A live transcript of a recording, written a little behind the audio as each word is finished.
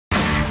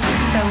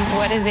So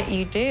what is it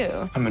you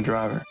do? I'm a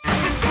driver.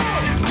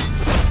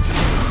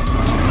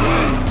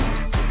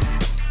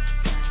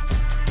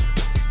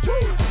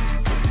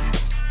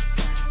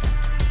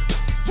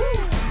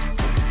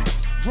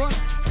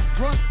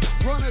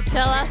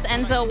 Tell us,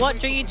 Enzo, what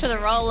drew you to the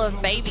role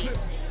of Baby?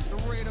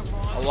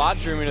 A lot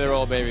drew me to the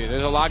role of Baby.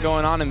 There's a lot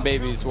going on in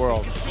Baby's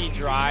world. He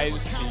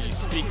drives, he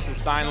speaks in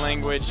sign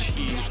language,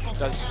 he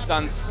does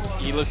stunts,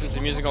 he listens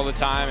to music all the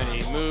time, and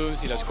he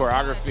moves, he does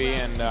choreography,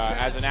 and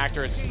as an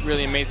actor, it's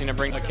really amazing to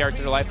bring a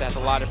character to life that has a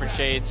lot of different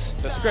shades.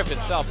 The script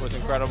itself was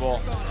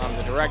incredible,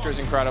 the director is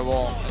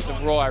incredible. It's a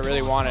role I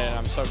really wanted, and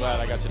I'm so glad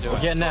I got to do it.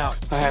 We're getting out.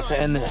 I have to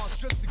end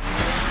this.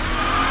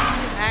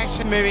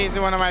 Action movies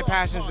are one of my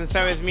passions, and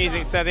so is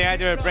music, so the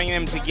idea of bringing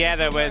them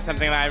together was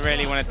something that I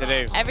really wanted to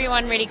do.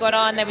 Everyone really got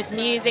on. There was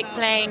music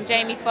playing.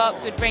 Jamie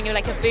Foxx would bring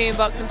like a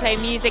boombox and play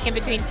music in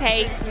between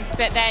takes.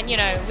 But then, you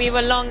know, we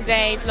were long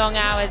days, long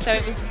hours, so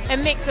it was a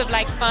mix of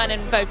like fun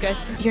and focus.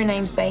 Your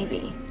name's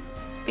Baby.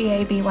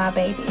 B-A-B-Y,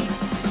 Baby.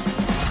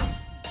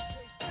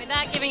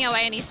 Without giving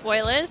away any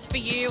spoilers, for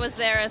you, was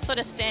there a sort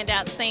of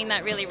standout scene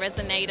that really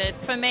resonated?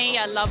 For me,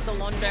 I love the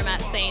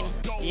laundromat scene.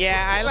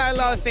 Yeah, I like a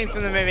lot of scenes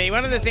from the movie.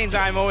 One of the scenes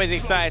I'm always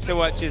excited to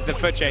watch is the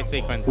foot chase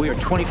sequence. We are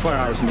 24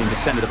 hours from being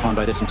descended upon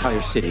by this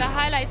entire city. The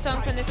highlight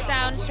song from the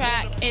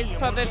soundtrack is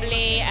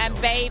probably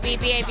Baby,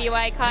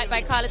 B-A-B-Y,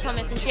 by Carla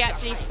Thomas, and she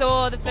actually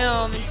saw the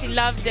film and she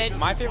loved it.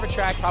 My favorite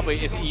track probably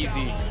is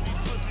Easy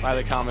by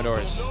the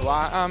Commodores.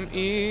 Why I'm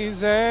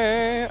easy,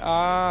 I'm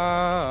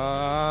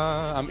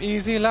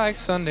easy like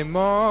Sunday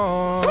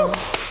morning.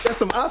 That's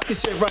some Oscar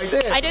shit right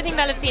there. I don't think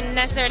they'll have seen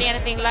necessarily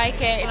anything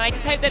like it, and I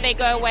just hope that they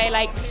go away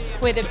like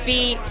with a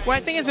beat. Well, I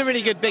think it's a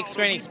really good big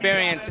screen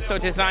experience. It's sort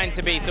of designed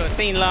to be sort of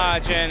seen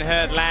large and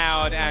heard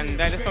loud,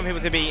 and I just want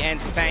people to be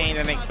entertained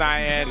and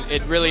excited.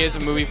 It really is a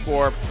movie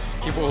for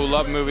people who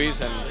love movies,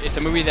 and it's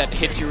a movie that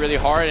hits you really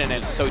hard, and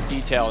it's so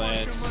detailed, and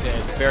it's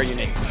very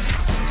unique.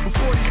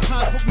 Before these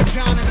cars put me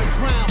down in the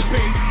ground,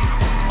 baby,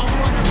 I'm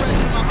running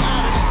rest of my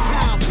out of this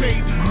town,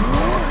 baby.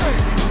 Hey,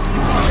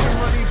 you want your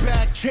money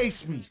back,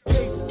 case me.